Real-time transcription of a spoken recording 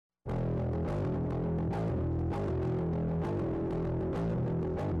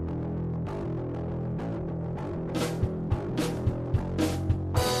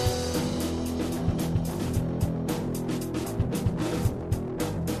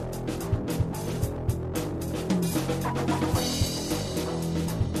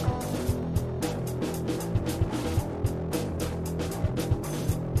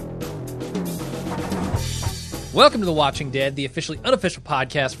Welcome to The Watching Dead, the officially unofficial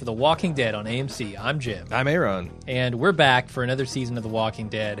podcast for The Walking Dead on AMC. I'm Jim. I'm Aaron. And we're back for another season of The Walking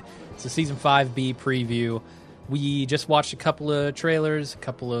Dead. It's a Season 5B preview. We just watched a couple of trailers, a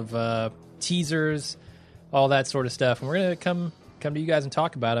couple of teasers, all that sort of stuff. And we're going to come to you guys and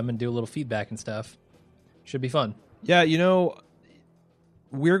talk about them and do a little feedback and stuff. Should be fun. Yeah, you know,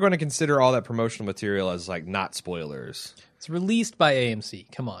 we're going to consider all that promotional material as, like, not spoilers. It's released by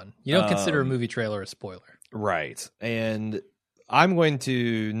AMC. Come on. You don't consider a movie trailer a spoiler. Right. And I'm going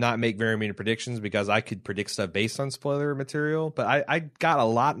to not make very many predictions because I could predict stuff based on spoiler material. But I got a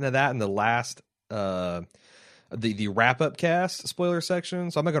lot into that in the last, the wrap-up cast spoiler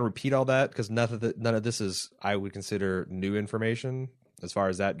section. So I'm not going to repeat all that because none of this is, I would consider, new information as far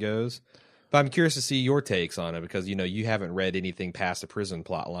as that goes. But I'm curious to see your takes on it because, you know, you haven't read anything past the prison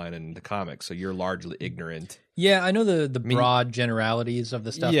plotline in the comics, so you're largely ignorant. Yeah, I know the broad generalities of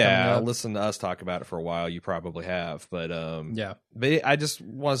the stuff. Yeah, listen to us talk about it for a while. You probably have, but yeah. But I just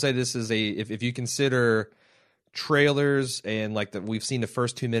want to say this is if you consider trailers and like we've seen the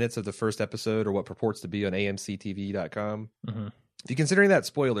first 2 minutes of the first episode or what purports to be on AMCTV.com. Mm-hmm. If you're considering that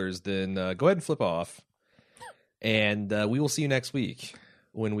spoilers, then go ahead and flip off, and we will see you next week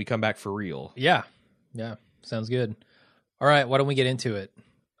when we come back for real. Yeah, sounds good. All right, why don't we get into it?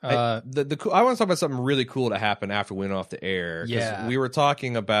 I want to talk about something really cool that happened after we went off the air. Yeah, we were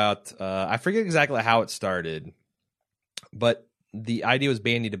talking about I forget exactly how it started, but the idea was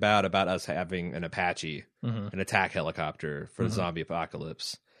bandied about us having an Apache, an attack helicopter for the zombie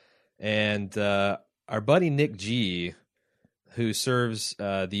apocalypse, and our buddy Nick G, who serves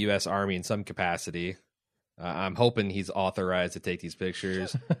the U.S. Army in some capacity. I'm hoping he's authorized to take these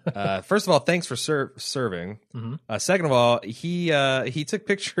pictures. First of all, thanks for serving. Mm-hmm. Second of all, he took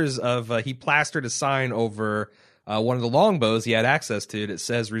pictures of he plastered a sign over one of the longbows he had access to that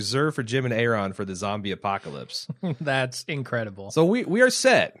says "Reserved for Jim and Aaron for the zombie apocalypse." That's incredible. So we are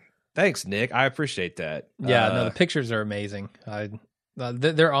set. Thanks, Nick. I appreciate that. Yeah, no, the pictures are amazing.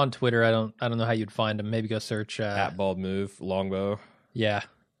 They're on Twitter. I don't know how you'd find them. Maybe go search at Bald Move Longbow. Yeah.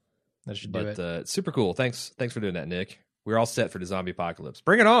 That should do it. Super cool. Thanks for doing that, Nick. We're all set for the zombie apocalypse.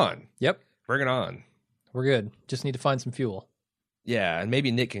 Bring it on. Yep. Bring it on. We're good. Just need to find some fuel. Yeah, and maybe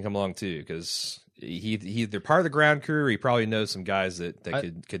Nick can come along too, because they're part of the ground crew. Or he probably knows some guys that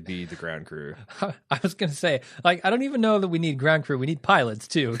could be the ground crew. I was gonna say, like, I don't even know that we need ground crew. We need pilots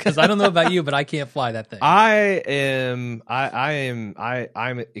too, because I don't know about you, but I can't fly that thing.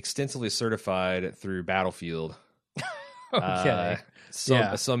 I'm extensively certified through Battlefield. Okay.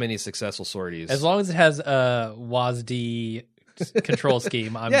 So many successful sorties. As long as it has a WASD control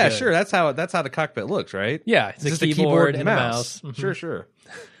scheme, I'm yeah, good. Sure. That's how the cockpit looks, right? Yeah, it's just a keyboard and a mouse. Mm-hmm. Sure.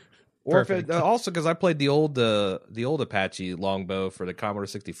 Or if it, also because I played the old Apache longbow for the Commodore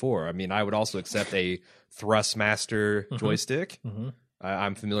 64. I mean, I would also accept a Thrustmaster joystick. Mm-hmm.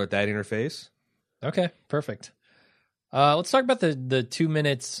 I'm familiar with that interface. Okay, perfect. Let's talk about the 2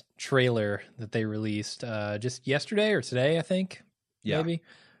 minutes trailer that they released just yesterday or today, I think. Yeah. Maybe.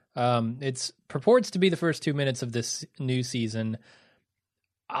 It's purports to be the first 2 minutes of this new season.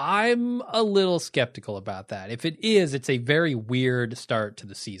 I'm a little skeptical about that. If it is, it's a very weird start to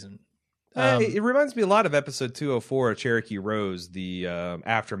the season. It reminds me a lot of episode 204 of Cherokee Rose, the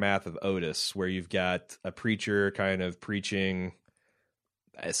aftermath of Otis, where you've got a preacher kind of preaching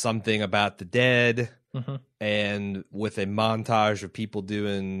something about the dead. Mm-hmm. And with a montage of people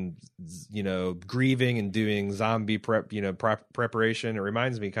doing, grieving and doing zombie preparation, it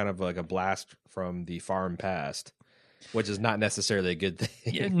reminds me kind of like a blast from the farm past, which is not necessarily a good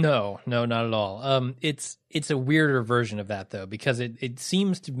thing. Yeah, no, not at all. It's a weirder version of that though, because it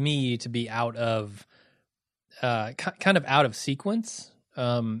seems to me to be out of, kind of out of sequence.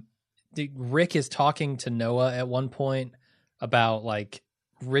 Rick is talking to Noah at one point about like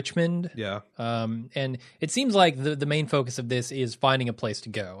Richmond. Yeah. And it seems like the main focus of this is finding a place to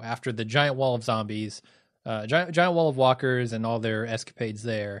go after the giant wall of zombies, giant wall of walkers and all their escapades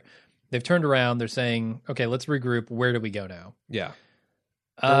there. They've turned around. They're saying, okay, let's regroup. Where do we go now? Yeah.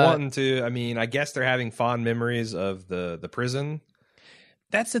 They're wanting to, I guess they're having fond memories of the prison.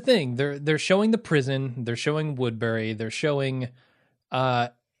 That's the thing. They're showing the prison. They're showing Woodbury. They're showing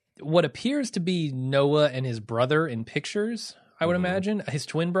what appears to be Noah and his brother in pictures. I would imagine his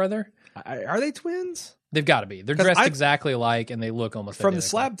twin brother. Are they twins? They've got to be. They're dressed exactly alike, and they look almost from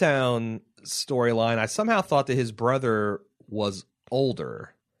identical. The Slabtown storyline. I somehow thought that his brother was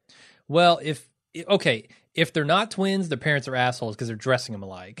older. Well, if they're not twins, their parents are assholes because they're dressing them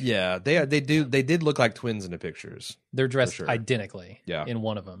alike. Yeah, they did look like twins in the pictures. They're dressed identically. Yeah. In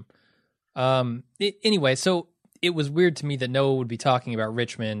one of them. Anyway, so it was weird to me that Noah would be talking about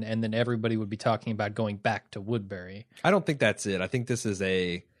Richmond and then everybody would be talking about going back to Woodbury. I don't think that's it. I think this is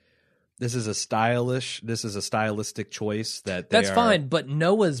a stylistic choice that's fine. But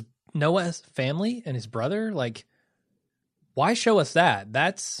Noah's family and his brother, like, why show us that?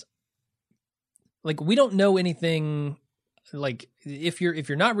 That's like, we don't know anything. Like, if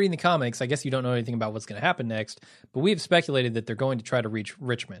you're not reading the comics, I guess you don't know anything about what's going to happen next. But we have speculated that they're going to try to reach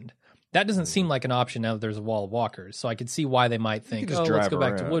Richmond. That doesn't seem like an option now that there's a wall of walkers. So I could see why they might think, "Oh, let's go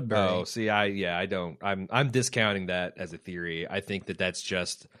back to Woodbury." Oh, see, I don't. I'm discounting that as a theory. I think that's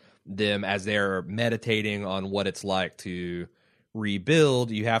just them as they're meditating on what it's like to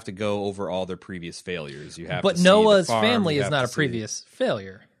rebuild. You have to go over all their previous failures. You have, but to Noah's see the farm, family you is have not to a see- previous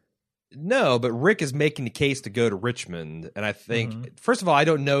failure. No, but Rick is making the case to go to Richmond, and I think first of all, I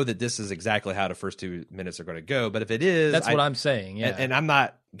don't know that this is exactly how the first 2 minutes are going to go. But if it is, That's what I'm saying. Yeah, and I'm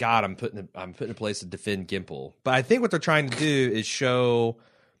not God. I'm putting in place to defend Gimple, but I think what they're trying to do is show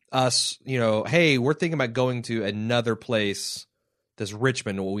us, hey, we're thinking about going to another place, this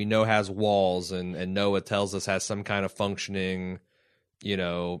Richmond, what we know has walls, and Noah tells us has some kind of functioning,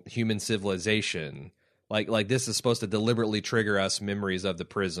 human civilization. Like this is supposed to deliberately trigger us memories of the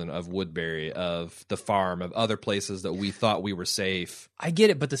prison, of Woodbury, of the farm, of other places that we thought we were safe. I get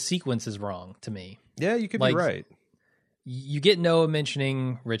it, but the sequence is wrong to me. Yeah, you could be right. You get Noah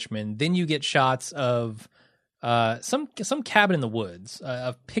mentioning Richmond, then you get shots of some cabin in the woods,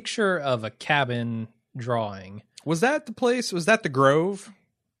 a picture of a cabin drawing. Was that the place? Was that the Grove?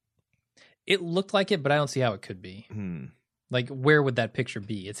 It looked like it, but I don't see how it could be. Like, where would that picture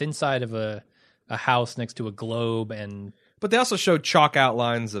be? It's inside of a house next to a globe, but they also showed chalk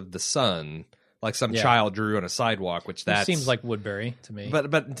outlines of the sun, like some child drew on a sidewalk, which seems like Woodbury to me.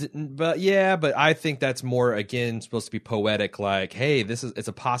 But yeah, but I think that's more, again, supposed to be poetic. Like, hey, it's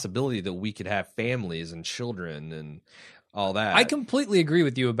a possibility that we could have families and children and all that. I completely agree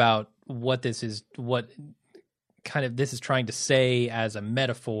with you about what this is. What kind of this is trying to say as a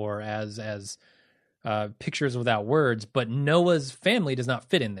metaphor, as pictures without words, but Noah's family does not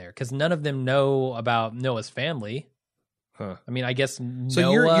fit in there because none of them know about Noah's family. Huh. I mean, I guess so.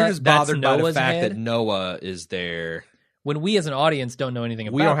 Noah, You're just bothered by the fact head. that Noah is there. When we as an audience don't know anything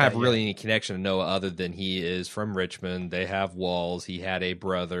about we don't have that really yet. any connection to Noah other than he is from Richmond. They have walls. He had a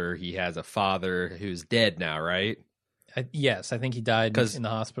brother. He has a father who's dead now, right? Yes, I think he died in the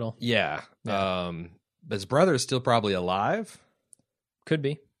hospital. Yeah. But his brother is still probably alive. Could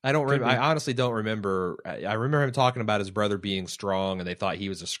be. I honestly don't remember. I remember him talking about his brother being strong, and they thought he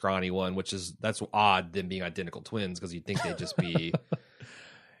was a scrawny one, that's odd, them being identical twins, because you'd think they'd just be.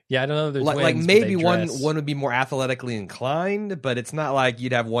 Yeah, I don't know. If they're like twins, maybe but one would be more athletically inclined, but it's not like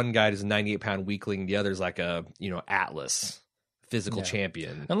you'd have one guy who's a 98-pound weakling, the other's like a Atlas physical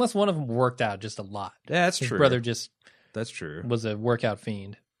champion. Unless one of them worked out just a lot. Yeah, that's His true. brother just that's true was a workout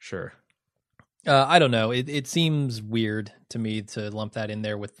fiend. Sure. I don't know. It seems weird to me to lump that in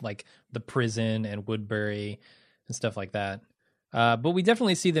there with like the prison and Woodbury and stuff like that. But we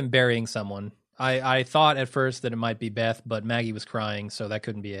definitely see them burying someone. I thought at first that it might be Beth, but Maggie was crying, so that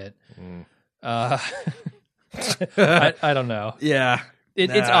couldn't be it. I don't know. Yeah.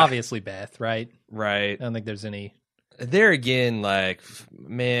 It's obviously Beth, right? Right. I don't think there's any. There again, like,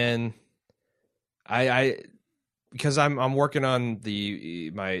 man, because I'm working on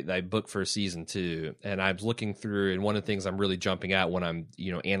my book for season 2, and I'm looking through, and one of the things I'm really jumping out when I'm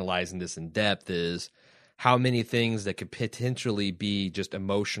analyzing this in depth is how many things that could potentially be just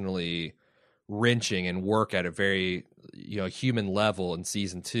emotionally wrenching and work at a very human level in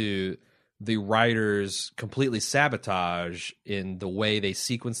season 2. The writers completely sabotage in the way they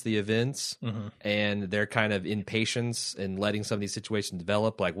sequence the events and their kind of impatience in letting some of these situations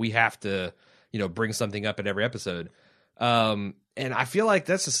develop. Like, we have to bring something up at every episode. And I feel like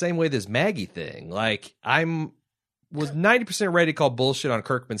that's the same way this Maggie thing. Like, was 90% ready to call bullshit on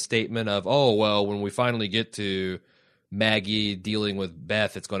Kirkman's statement of, oh, well, when we finally get to Maggie dealing with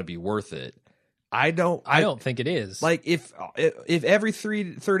Beth, it's going to be worth it. I don't think it is. Like, if every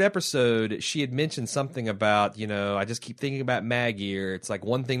third episode she had mentioned something about, I just keep thinking about Maggie, or it's like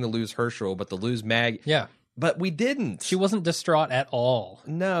one thing to lose Herschel, but to lose Maggie. Yeah. But we didn't. She wasn't distraught at all.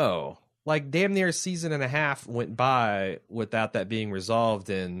 No. Like, damn near a season and a half went by without that being resolved,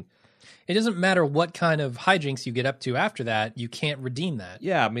 and it doesn't matter what kind of hijinks you get up to after that, you can't redeem that.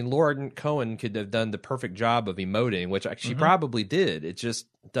 Yeah, I mean, Lauren Cohen could have done the perfect job of emoting, which she probably did. It just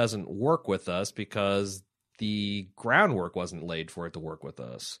doesn't work with us because the groundwork wasn't laid for it to work with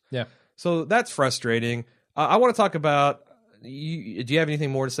us. Yeah. So that's frustrating. I want to talk about, do you have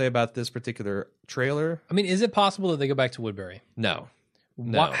anything more to say about this particular trailer? I mean, is it possible that they go back to Woodbury? No.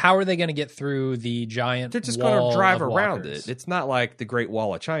 No. How are they going to get through the giant? They're just going to drive around it. It's not like the Great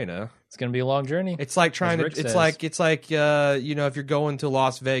Wall of China. It's going to be a long journey. It's like trying to. Rick It's says. like you know, if you're going to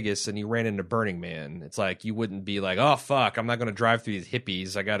Las Vegas and you ran into Burning Man, it's like you wouldn't be like, oh fuck, I'm not going to drive through these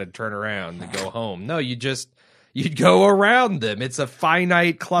hippies. I got to turn around and go home. No, you'd go around them. It's a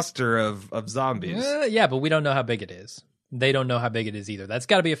finite cluster of zombies. Yeah, but we don't know how big it is. They don't know how big it is either. That's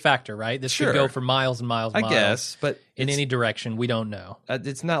got to be a factor, right? This Sure. could go for miles and miles and I miles. guess, but in any direction, we don't know.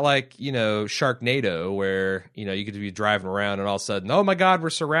 It's not like, you know, Sharknado where, you know, you could be driving around and all of a sudden, oh my God, we're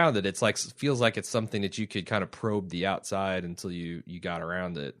surrounded. It's like, feels like it's something that you could kind of probe the outside until you got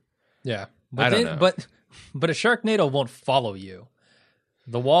around it. Yeah. But I don't know. But a Sharknado won't follow you.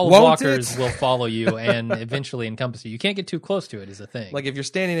 The wall of Won't walkers it? will follow you and eventually encompass you. You can't get too close to it is the thing. Like if you're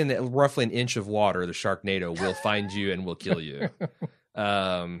standing in roughly an inch of water, the Sharknado will find you and will kill you.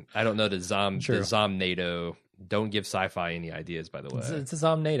 I don't know the Zomnado. Don't give sci-fi any ideas, by the way. It's a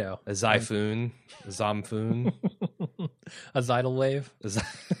Zomnado. A Zyphoon. A Zomfoon. A Zidal wave.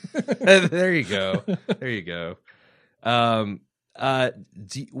 There you go. There you go.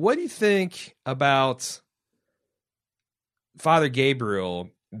 What do you think about Father Gabriel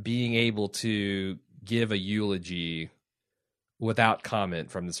being able to give a eulogy without comment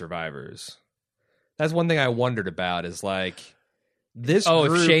from the survivors? That's one thing I wondered about is like this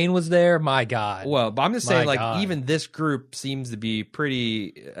group, if Shane was there, my God. well, but I'm just saying My like God. even this group seems to be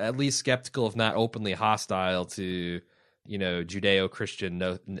pretty at least skeptical if not openly hostile to, you know,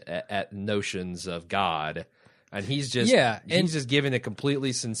 Judeo-Christian notions of God. And he's just just giving it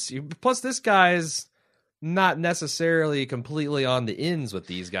completely sincere. Plus this guy's not necessarily completely on the ends with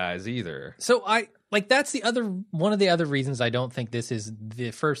these guys either. So that's one of the other reasons I don't think this is the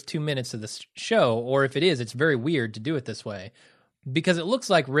first 2 minutes of the show, or if it is, it's very weird to do it this way, because it looks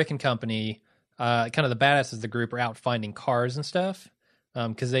like Rick and company, kind of the badasses of the group, are out finding cars and stuff,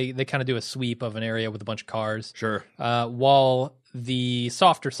 because they kind of do a sweep of an area with a bunch of cars. Sure. While the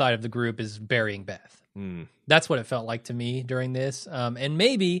softer side of the group is burying Beth. That's what it felt like to me during this, and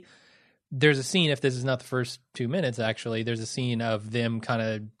maybe. There's a scene, if this is not the first 2 minutes, actually, there's a scene of them kind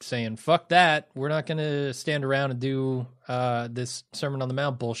of saying, fuck that, we're not going to stand around and do this Sermon on the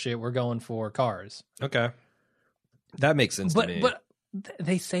Mount bullshit, we're going for cars. Okay. That makes sense to me. But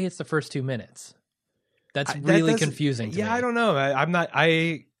they say it's the first 2 minutes. That's really confusing to me. Yeah, I don't know. I'm not...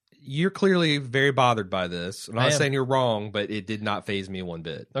 You're clearly very bothered by this. I'm not saying you're wrong, but it did not faze me one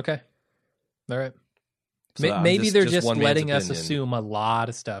bit. Okay. All right. So Maybe they're just one man's letting us opinion. assume a lot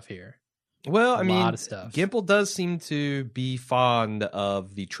of stuff here. Well, I mean, lot of stuff. Gimple does seem to be fond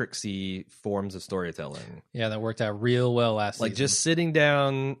of the tricksy forms of storytelling. Yeah, that worked out real well last season. Like just sitting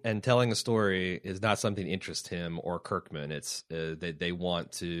down and telling a story is not something that interests him or Kirkman. It's they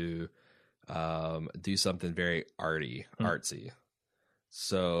want to do something very artsy.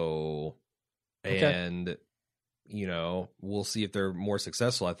 So, and you know, we'll see if they're more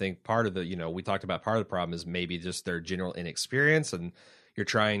successful. I think part of the, you know, we talked about part of the problem is maybe just their general inexperience, and you're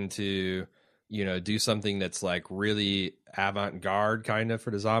trying to, you know, do something that's like really avant-garde kind of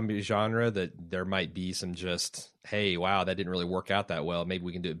for the zombie genre, that there might be some just, hey, wow, that didn't really work out that well. Maybe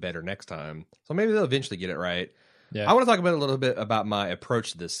we can do it better next time. So maybe they'll eventually get it right. Yeah. I want to talk about a little bit about my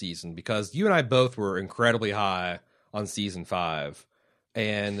approach to this season, because you and I both were incredibly high on season 5.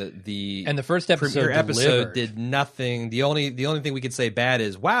 And the first episode did nothing. The only thing we could say bad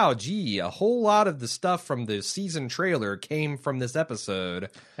is, wow, gee, a whole lot of the stuff from the season trailer came from this episode.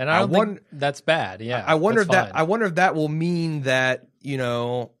 And I don't think that's bad. Yeah, I wonder if that will mean that, you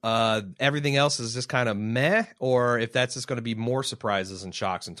know, everything else is just kind of meh, or if that's just going to be more surprises and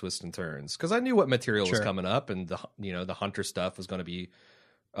shocks and twists and turns. Because I knew what material was coming up, and the Hunter stuff was going to be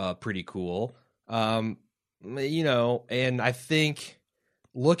pretty cool. You know, and I think.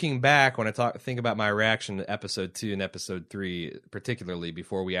 Looking back, when I think about my reaction to episode 2 and episode 3, particularly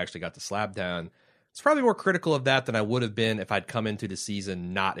before we actually got to Slapdown, it's probably more critical of that than I would have been if I'd come into the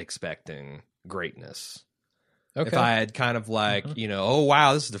season not expecting greatness. Okay. If I had kind of like, you know, oh,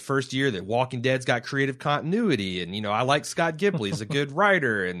 wow, this is the first year that Walking Dead's got creative continuity. And, you know, I like Scott Gimple. He's a good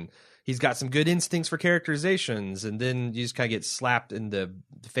writer, and he's got some good instincts for characterizations. And then you just kind of get slapped in the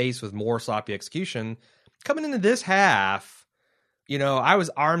face with more sloppy execution. Coming into this half, you know, I was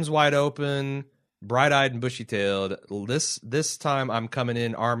arms wide open, bright-eyed and bushy-tailed. This time I'm coming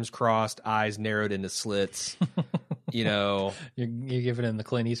in arms crossed, eyes narrowed into slits. You know, you're giving him the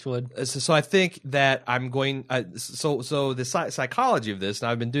Clint Eastwood. So I think that I'm going. So the psychology of this,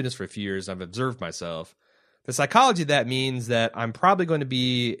 and I've been doing this for a few years, and I've observed myself. The psychology of that means that I'm probably going to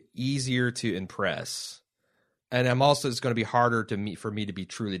be easier to impress, and it's going to be harder for me to be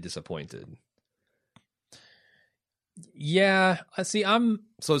truly disappointed. Yeah, see,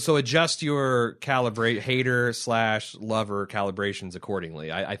 So adjust your hater / lover calibrations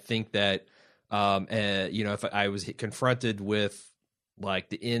accordingly. I think that if I was confronted with like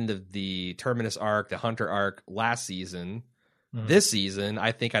the end of the Terminus arc, the Hunter arc last season, this season,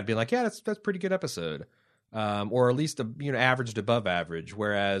 I think I'd be like, yeah, that's pretty good episode. Or at least averaged above average.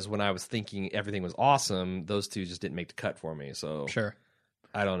 Whereas when I was thinking everything was awesome, those two just didn't make the cut for me. So sure,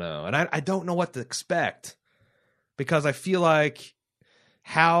 I don't know, and I don't know what to expect because I feel like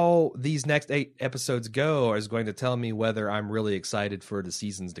how these next 8 episodes go is going to tell me whether I'm really excited for the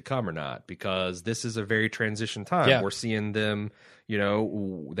seasons to come or not. Because this is a very transition time. Yeah. We're seeing them.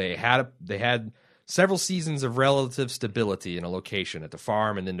 They had several seasons of relative stability in a location at the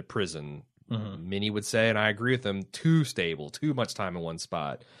farm and then the prison. Many would say, and I agree with them, too stable, too much time in one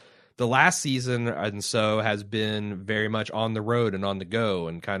spot. The last season and so has been very much on the road and on the go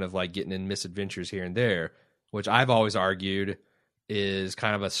and kind of like getting in misadventures here and there, which I've always argued is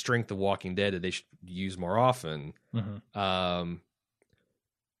kind of a strength of Walking Dead that they should use more often. If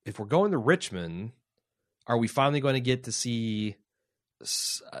we're going to Richmond, are we finally going to get to see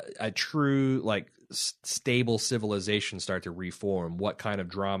a true stable civilization start to reform? What kind of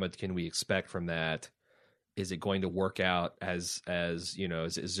drama can we expect from that? Is it going to work out as is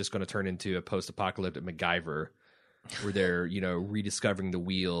just going to turn into a post-apocalyptic MacGyver where they're rediscovering the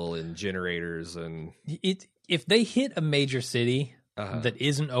wheel and generators? And if they hit a major city that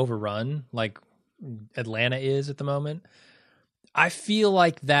isn't overrun like Atlanta is at the moment, I feel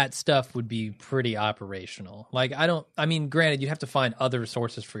like that stuff would be pretty operational. Granted, you'd have to find other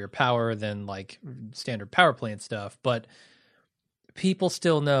sources for your power than like standard power plant stuff, but people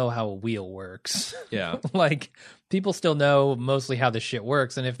still know how a wheel works. Yeah. People still know mostly how this shit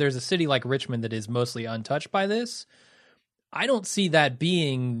works. And if there's a city like Richmond that is mostly untouched by this, I don't see that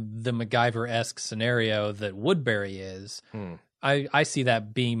being the MacGyver-esque scenario that Woodbury is. I see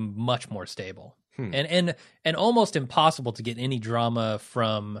that being much more stable. And almost impossible to get any drama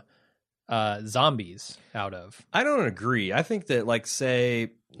from zombies out of. I don't agree. I think that,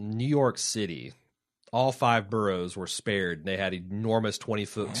 say, New York City, all 5 boroughs were spared. They had enormous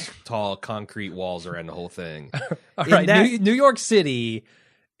 20-foot tall concrete walls around the whole thing. All right, New York City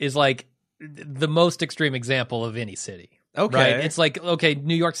is like the most extreme example of any city. Okay. Right? It's like, okay,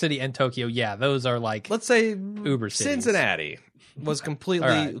 New York City and Tokyo, yeah, those are like, let's say uber cities. Cincinnati was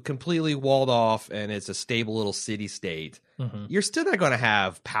completely walled off, and it's a stable little city state. You're still not going to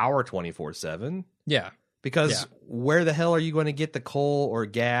have power 24/7. Yeah. Because where the hell are you going to get the coal or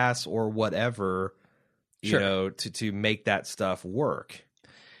gas or whatever, to make that stuff work?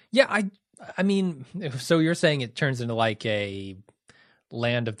 Yeah, I mean, so you're saying it turns into like a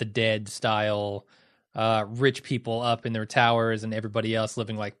Land of the Dead style, rich people up in their towers and everybody else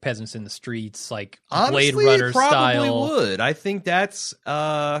living like peasants in the streets, like honestly, Blade Runner probably style. Would. I think that's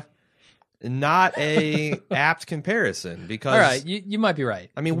not a apt comparison because... All right, you might be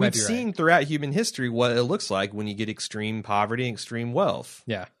right. I mean, we've seen throughout human history what it looks like when you get extreme poverty and extreme wealth.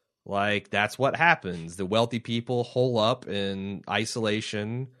 Yeah. That's what happens. The wealthy people hole up in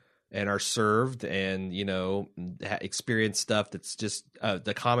isolation and are served and, experience stuff that's just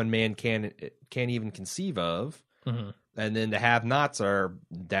the common man can't even conceive of. And then the have-nots are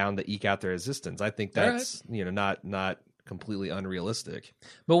down to eke out their existence. I think that's, not completely unrealistic.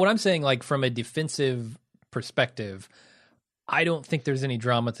 But what I'm saying, like from a defensive perspective, I don't think there's any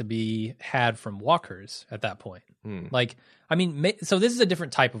drama to be had from walkers at that point. So this is a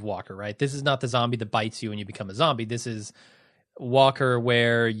different type of walker, right? This is not the zombie that bites you and you become a zombie. This is walker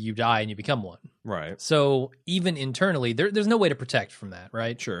where you die and you become one. Right. So even internally, there's no way to protect from that,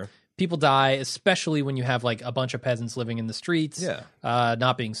 right? Sure. People die, especially when you have like a bunch of peasants living in the streets,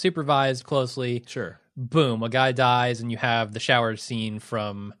 not being supervised closely. Sure. Boom, a guy dies, and you have the shower scene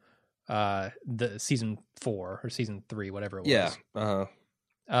from the season 4 or season 3, whatever it was.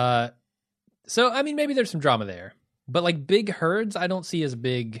 Yeah. So I mean, maybe there's some drama there, but like big herds, I don't see as a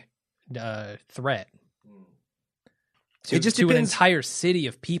big threat. It just depends. An entire city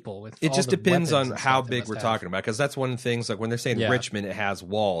of people. It just depends on how big we're talking about, because that's one of the things. Like when they're saying Richmond, it has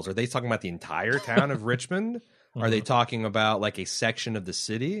walls. Are they talking about the entire town of Richmond? Are they talking about like a section of the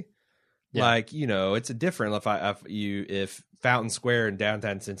city? Yeah. It's a different if Fountain Square in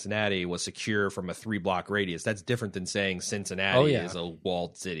downtown Cincinnati was secure from a 3-block radius, that's different than saying Cincinnati is a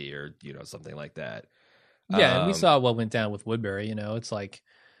walled city or something like that. Yeah, and we saw what went down with Woodbury. It's like,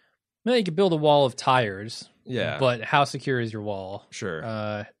 well, you could build a wall of tires. Yeah, but how secure is your wall?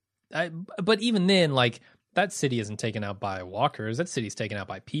 Sure. But even then, like that city isn't taken out by walkers. That city's taken out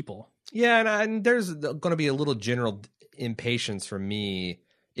by people. Yeah, and there's going to be a little general impatience from me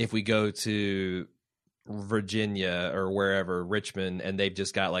if we go to Virginia or wherever, Richmond, and they've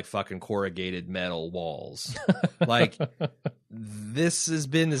just got like fucking corrugated metal walls. Like, this has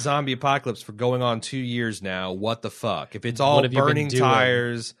been the zombie apocalypse for going on 2 years now. What the fuck? If it's all burning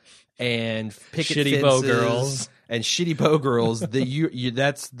tires and picket shitty fences bow girls and shitty bow girls,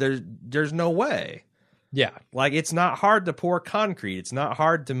 there's no way. Yeah. Like, it's not hard to pour concrete. It's not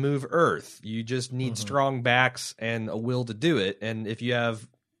hard to move earth. You just need strong backs and a will to do it. And if you have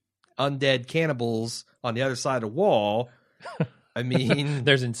undead cannibals on the other side of the wall, I mean,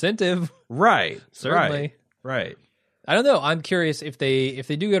 there's incentive. Right. Certainly. Right. I don't know. I'm curious if they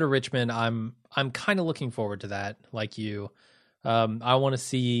do go to Richmond. I'm kind of looking forward to that, like you. I want to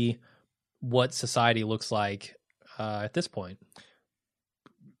see what society looks like at this point.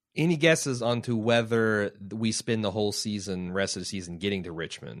 Any guesses onto whether we spend the whole rest of the season getting to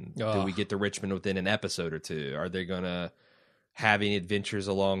Richmond? Oh. Do we get to Richmond within an episode or two? Are they going to have any adventures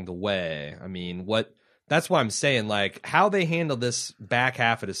along the way? I mean, that's why I'm saying, like, how they handle this back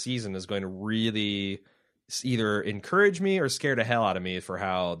half of the season is going to really either encourage me or scare the hell out of me for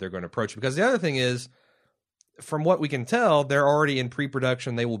how they're going to approach it. Because the other thing is, from what we can tell, they're already in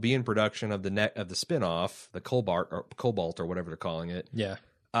pre-production. They will be in production of the spinoff, the Cobalt or whatever they're calling it. Yeah.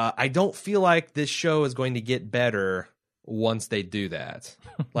 I don't feel like this show is going to get better once they do that.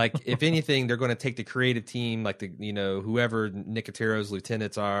 Like, if anything, they're going to take the creative team, like whoever Nicotero's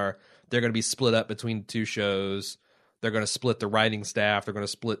lieutenants are, they're going to be split up between two shows. They're going to split the writing staff. They're going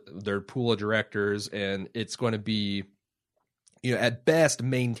to split their pool of directors, and it's going to be, at best,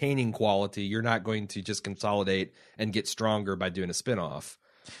 maintaining quality. You're not going to just consolidate and get stronger by doing a spinoff.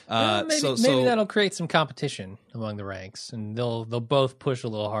 Maybe that'll create some competition among the ranks, and they'll both push a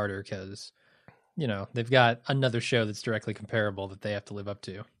little harder because they've got another show that's directly comparable that they have to live up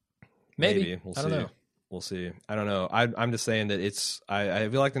to. Maybe. We'll I see. don't know. We'll see. I don't know. I'm just saying that it's. I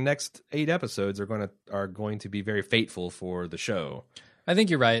feel like the next 8 episodes are going to be very fateful for the show. I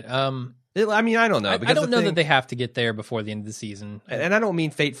think you're right. I don't know. I don't know that they have to get there before the end of the season. And I don't mean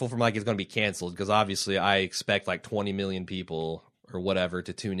fateful from like it's going to be canceled, because obviously I expect like 20 million people or whatever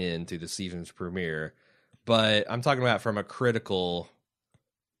to tune in to the season's premiere. But I'm talking about from a critical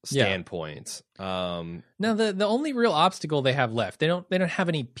standpoint. Now the only real obstacle they have left, they don't have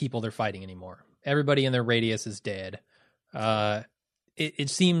any people they're fighting anymore. Everybody in their radius is dead. It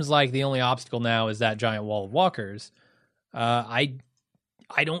seems like the only obstacle now is that giant wall of walkers. I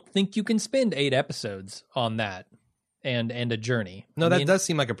don't think you can spend 8 episodes on that and a journey. No, that does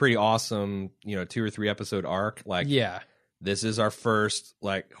seem like a pretty awesome, 2 or 3 episode arc. Like, yeah, this is our first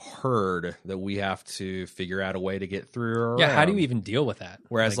like herd that we have to figure out a way to get through. Yeah, how do you even deal with that?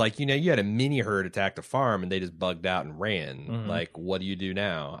 Whereas you had a mini herd attack the farm and they just bugged out and ran. Mm-hmm. Like, what do you do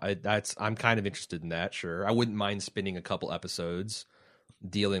now? I'm kind of interested in that. Sure, I wouldn't mind spending a couple episodes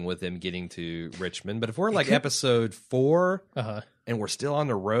dealing with them getting to Richmond. But if we're like episode 4 and we're still on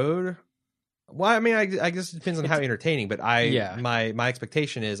the road, well, I mean, I guess it depends on how entertaining. But my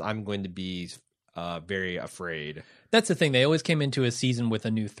expectation is I'm going to be very afraid. That's the thing. They always came into a season with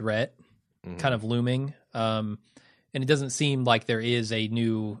a new threat kind of looming. And it doesn't seem like there is a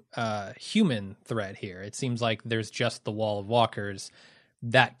new human threat here. It seems like there's just the wall of walkers.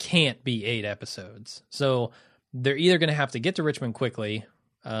 That can't be 8 episodes. So they're either going to have to get to Richmond quickly,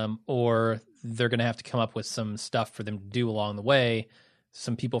 or they're going to have to come up with some stuff for them to do along the way,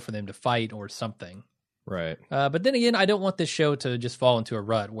 some people for them to fight or something. Right. But then again, I don't want this show to just fall into a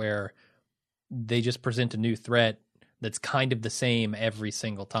rut where they just present a new threat that's kind of the same every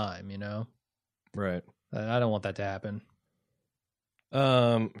single time, Right. I don't want that to happen.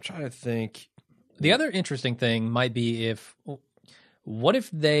 I'm trying to think. The other interesting thing might be what if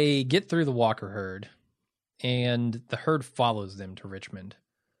they get through the walker herd and the herd follows them to Richmond?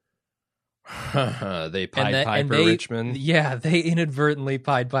 They Pied Piper Richmond? Yeah, they inadvertently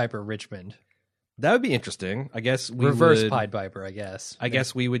Pied Piper Richmond. That would be interesting. I guess we reverse would, Pied Piper. I guess. I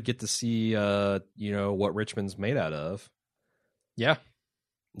guess we would get to see, what Richmond's made out of. Yeah,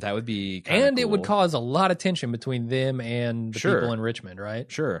 that would be, and cool. It would cause a lot of tension between them and the people in Richmond,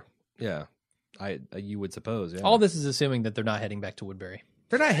 right? Sure. Yeah, you would suppose. Yeah. All this is assuming that they're not heading back to Woodbury.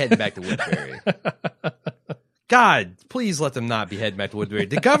 They're not heading back to Woodbury. God, please let them not be heading back to Woodbury.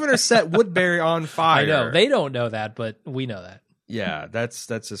 The governor set Woodbury on fire. I know they don't know that, but we know that. Yeah, that's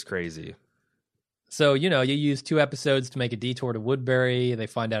just crazy. So, you use 2 episodes to make a detour to Woodbury. They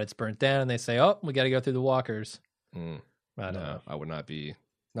find out it's burnt down, and they say, "Oh, we got to go through the walkers." I don't know. I would not be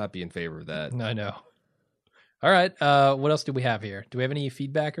in favor of that. I know. All right. What else do we have here? Do we have any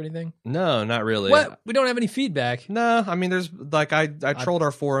feedback or anything? No, not really. What? We don't have any feedback? No, I mean, there's like I trolled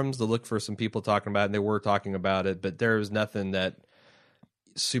our forums to look for some people talking about it, and they were talking about it, but there was nothing that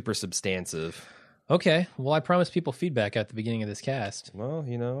super substantive. Okay. Well, I promised people feedback at the beginning of this cast. Well,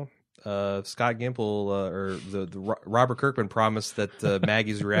 Scott Gimple or the Robert Kirkman promised that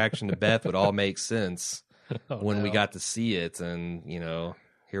Maggie's reaction to Beth would all make sense when we got to see it, and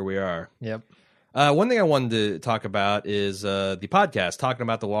here we are. Yep. One thing I wanted to talk about is the podcast talking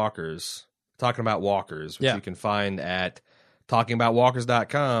about walkers, which you can find at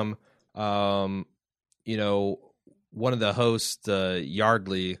talkingaboutwalkers.com. One of the hosts,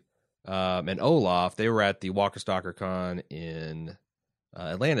 Yardley and Olaf, they were at the Walker Stalker Con in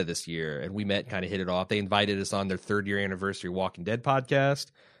Atlanta this year, and we met, kind of hit it off. They invited us on their 3rd year anniversary Walking Dead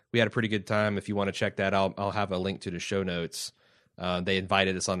podcast. We had a pretty good time. If you want to check that out, I'll have a link to the show notes. They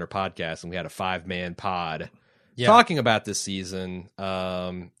invited us on their podcast, and we had a 5-man pod talking about this season.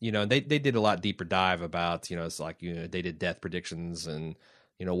 They did a lot deeper dive about, it's like, they did death predictions and,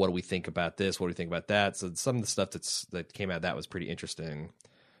 what do we think about this? What do we think about that? So some of the stuff that came out of that was pretty interesting.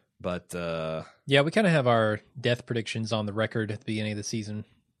 But we kind of have our death predictions on the record at the beginning of the season.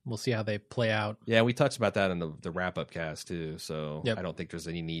 We'll see how they play out. Yeah, we touched about that in the wrap-up cast, too. So I don't think there's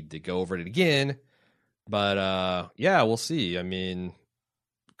any need to go over it again. But, we'll see. I mean,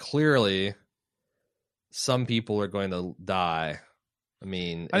 clearly, some people are going to die. I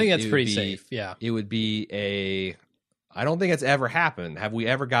mean, I think that's pretty safe, yeah. It would be I don't think it's ever happened. Have we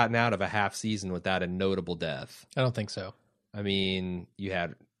ever gotten out of a half season without a notable death? I don't think so. I mean,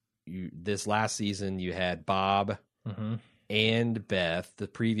 this last season, you had Bob and Beth. The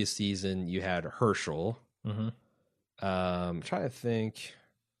previous season, you had Herschel. I'm trying to think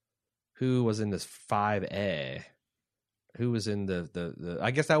who was in this 5A. Who was in the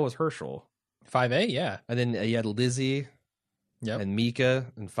I guess that was Herschel. 5A, yeah. And then you had Lizzie and Mika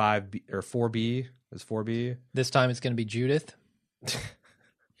in 5B or 4B. Is 4B. This time it's going to be Judith.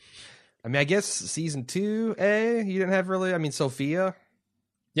 I mean, I guess season 2A, you didn't have really, Sophia.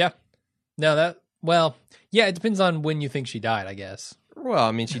 Yeah. No, it depends on when you think she died, I guess. Well,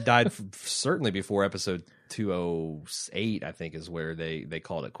 I mean, she died certainly before episode 208, I think, is where they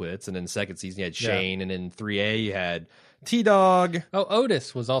called it quits. And then second season, you had Shane. And in 3A, you had T-Dog. Oh,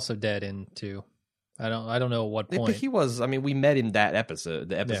 Otis was also dead in 2. I don't know at what point. But he was, we met him the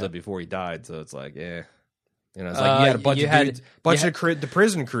episode before he died. So it's like, it's like you had a bunch of dudes, the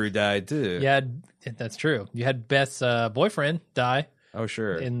prison crew died too. Yeah, that's true. You had Beth's boyfriend die. Oh,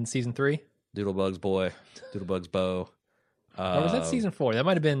 sure. In season 3. Doodlebug's beau. Or was that season 4? That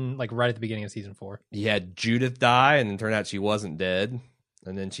might have been like right at the beginning of season 4. You had Judith die, and it turned out she wasn't dead.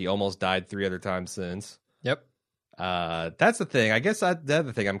 And then she almost died 3 other times since. Yep. That's the thing. I guess the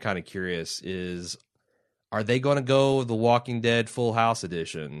other thing I'm kind of curious is, are they going to go the Walking Dead Full House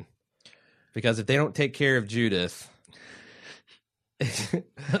edition? Because if they don't take care of Judith,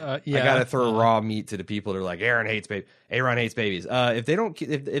 I got to throw raw meat to the people that are like, Aaron hates babies. If they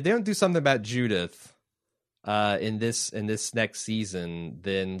don't do something about Judith in this next season,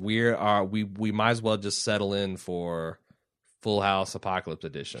 then we might as well just settle in for Full House Apocalypse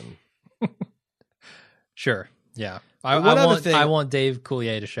edition. Sure. Yeah. I want Dave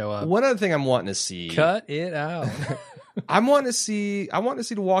Coulier to show up. One other thing I'm wanting to see. Cut it out. I want to see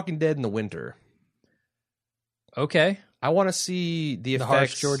The Walking Dead in the winter. Okay. I want to see the effects.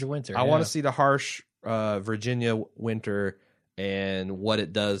 Harsh Georgia winter. I want to see the harsh Virginia winter and what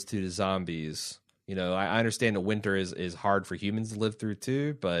it does to the zombies. I understand the winter is hard for humans to live through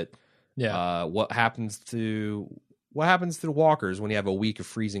too, but what happens to the walkers when you have a week of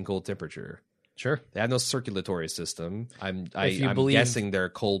freezing cold temperature? Sure. They have no circulatory system. I'm guessing they're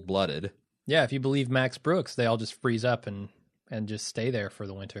cold-blooded. Yeah, if you believe Max Brooks, they all just freeze up and just stay there for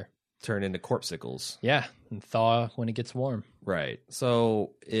the winter. Turn into corpsicles. Yeah, and thaw when it gets warm. Right.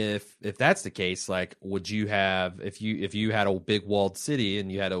 So if that's the case, like, would you have, if you had a big walled city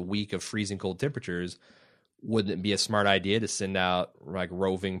and you had a week of freezing cold temperatures, wouldn't it be a smart idea to send out like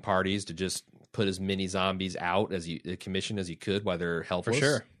roving parties to just put as many zombies out as you commission as you could while they're helpless? For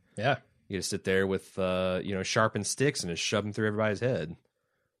sure. Yeah. You just sit there with sharpened sticks and just shove them through everybody's head.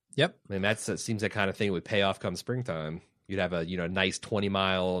 Yep. I mean, that seems that kind of thing that would pay off come springtime. You'd have a nice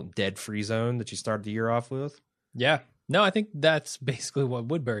 20-mile dead free zone that you started the year off with. Yeah. No, I think that's basically what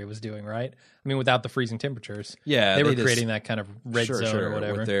Woodbury was doing, right? I mean, without the freezing temperstemperatures. Yeah. They were creating that kind of red zone or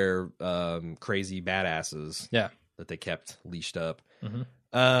whatever. With their crazy badasses. Yeah. That they kept leashed up. Mm-hmm.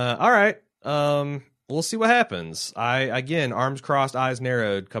 All right. We'll see what happens. Again, arms crossed, eyes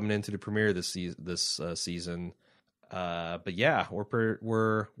narrowed, coming into the premiere this season. But yeah,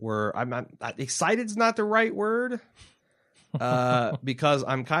 I'm excited's not the right word. Because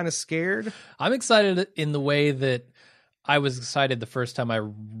I'm kind of scared. I'm excited in the way that I was excited the first time I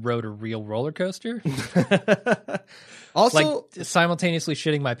rode a real roller coaster. Also, like simultaneously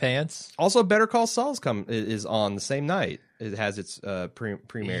shitting my pants. Also, Better Call Saul is on the same night. It has its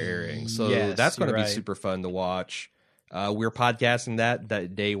premiere airing, so Yes, that's going to be right. super fun to watch. We're podcasting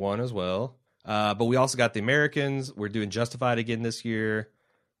that day one as well. But we also got The Americans. We're doing Justified again this year.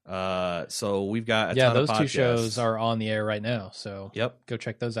 So we've got a ton those of podcasts. 2 shows are on the air right now. So Yep. go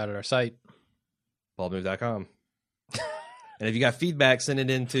check those out at our site. Baldmove.com. And if you got feedback, send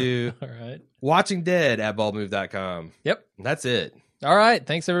it into All right. watchingdead@baldmove.com. Yep. And that's it. All right.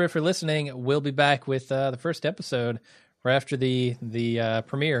 Thanks everybody for listening. We'll be back with the first episode right after the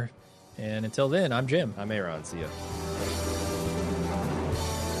premiere. And until then, I'm Jim. I'm Aaron. See ya.